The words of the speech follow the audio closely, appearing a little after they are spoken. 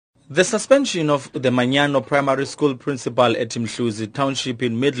The suspension of the Manyano primary school principal at Mhluzi township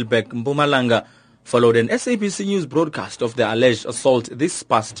in Middelburg, Mpumalanga, followed an SABC news broadcast of the alleged assault this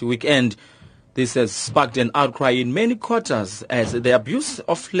past weekend. This has sparked an outcry in many quarters as the abuse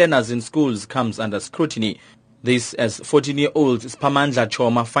of learners in schools comes under scrutiny. This as 14-year-old Siphamandla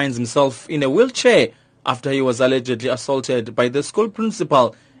Choma finds himself in a wheelchair after he was allegedly assaulted by the school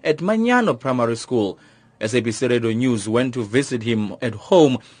principal at Manyano primary school. SABC Radio News went to visit him at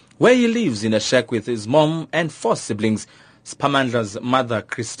home, where he lives in a shack with his mom and 4 siblings. Siphamandla's mother,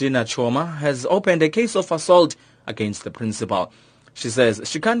 Christina Choma, has opened a case of assault against the principal. She says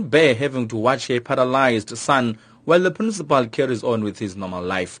she can't bear having to watch her paralyzed son while the principal carries on with his normal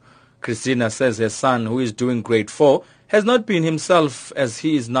life. Christina says her son, who is doing grade 4, has not been himself as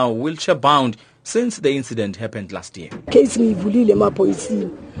he is now wheelchair-bound since the incident happened last year.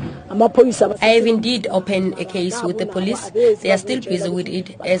 I have indeed opened a case with the police. They are still busy with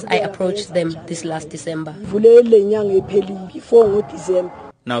it as I approached them this last December.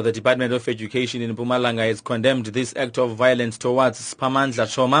 Now, the Department of Education in Mpumalanga has condemned this act of violence towards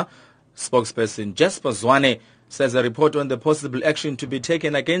Siphamandla Choma. Spokesperson Jasper Zwane says a report on the possible action to be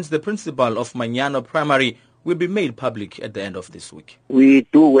taken against the principal of Manyano Primary will be made public at the end of this week. We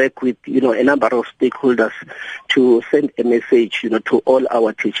do work with, a number of stakeholders to send a message, to all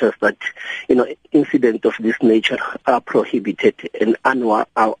our teachers that, incidents of this nature are prohibited and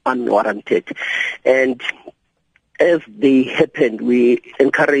unwarranted. And as they happen, we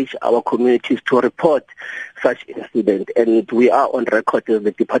encourage our communities to report such incident, and we are on record as the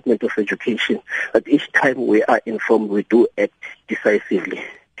Department of Education that each time we are informed, we do act decisively.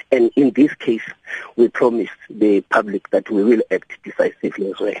 And in this case, we promise the public that we will act decisively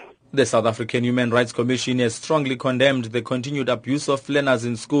as well. The South African Human Rights Commission has strongly condemned the continued abuse of learners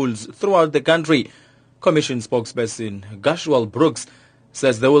in schools throughout the country. Commission spokesperson Jasper Brooks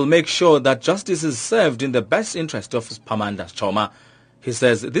says they will make sure that justice is served in the best interest of Siphamandla Choma. He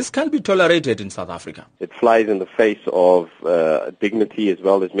says this can't be tolerated in South Africa. It flies in the face of dignity as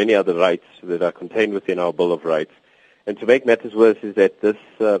well as many other rights that are contained within our Bill of Rights. And to make matters worse is that this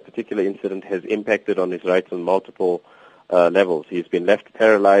particular incident has impacted on his rights on multiple levels. He's been left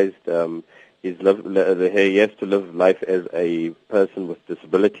paralyzed. He has to live life as a person with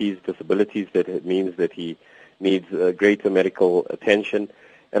disabilities that means that he needs greater medical attention.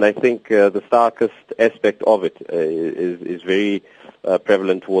 And I think the starkest aspect of it is very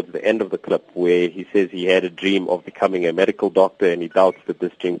prevalent towards the end of the clip, where he says he had a dream of becoming a medical doctor and he doubts that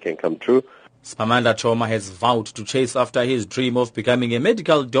this dream can come true. Siphamandla Choma has vowed to chase after his dream of becoming a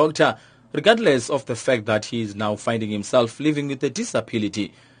medical doctor, regardless of the fact that he is now finding himself living with a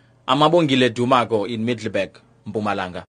disability. I'm Abongile Dumako in Middelburg, Mpumalanga.